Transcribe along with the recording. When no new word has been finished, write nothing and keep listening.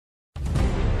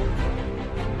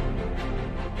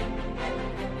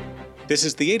This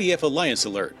is the ADF Alliance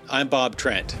Alert. I'm Bob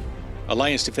Trent.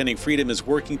 Alliance Defending Freedom is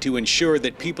working to ensure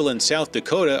that people in South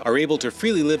Dakota are able to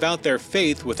freely live out their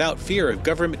faith without fear of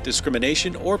government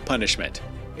discrimination or punishment.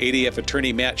 ADF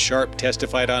attorney Matt Sharp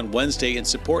testified on Wednesday in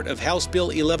support of House Bill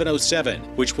 1107,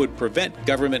 which would prevent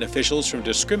government officials from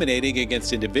discriminating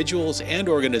against individuals and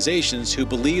organizations who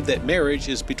believe that marriage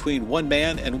is between one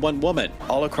man and one woman.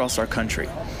 All across our country,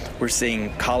 we're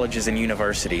seeing colleges and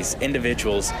universities,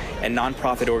 individuals, and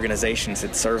nonprofit organizations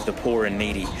that serve the poor and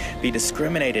needy be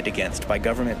discriminated against by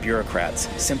government bureaucrats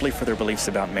simply for their beliefs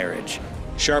about marriage.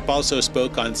 Sharp also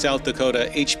spoke on South Dakota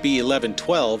HB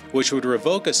 1112, which would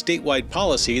revoke a statewide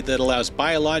policy that allows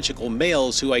biological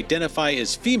males who identify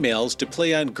as females to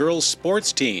play on girls'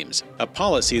 sports teams, a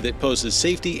policy that poses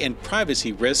safety and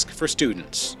privacy risk for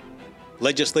students.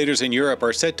 Legislators in Europe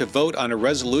are set to vote on a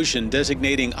resolution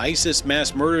designating ISIS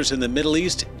mass murders in the Middle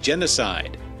East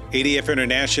genocide. ADF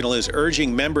International is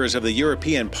urging members of the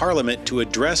European Parliament to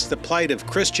address the plight of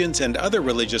Christians and other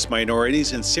religious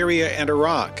minorities in Syria and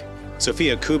Iraq.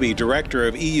 Sophia Kubi, director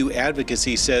of EU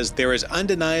advocacy, says there is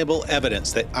undeniable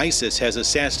evidence that ISIS has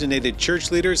assassinated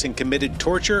church leaders and committed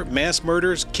torture, mass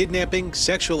murders, kidnapping,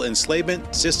 sexual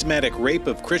enslavement, systematic rape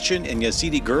of Christian and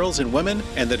Yazidi girls and women,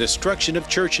 and the destruction of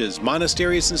churches,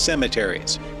 monasteries, and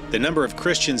cemeteries. The number of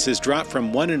Christians has dropped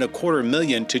from 1.25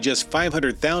 million to just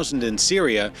 500,000 in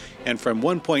Syria, and from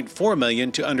 1.4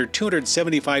 million to under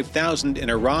 275,000 in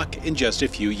Iraq in just a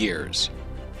few years.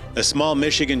 A small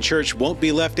Michigan church won't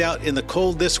be left out in the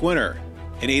cold this winter.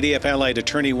 An ADF allied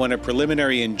attorney won a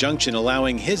preliminary injunction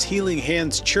allowing his Healing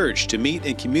Hands Church to meet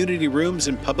in community rooms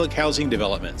in public housing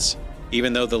developments.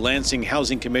 Even though the Lansing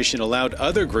Housing Commission allowed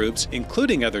other groups,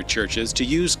 including other churches, to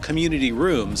use community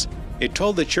rooms, it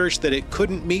told the church that it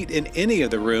couldn't meet in any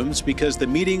of the rooms because the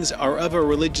meetings are of a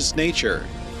religious nature.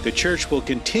 The church will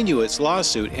continue its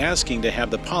lawsuit asking to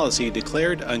have the policy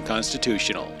declared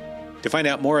unconstitutional. To find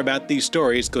out more about these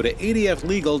stories, go to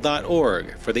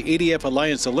adflegal.org. For the ADF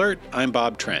Alliance Alert, I'm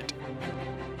Bob Trent.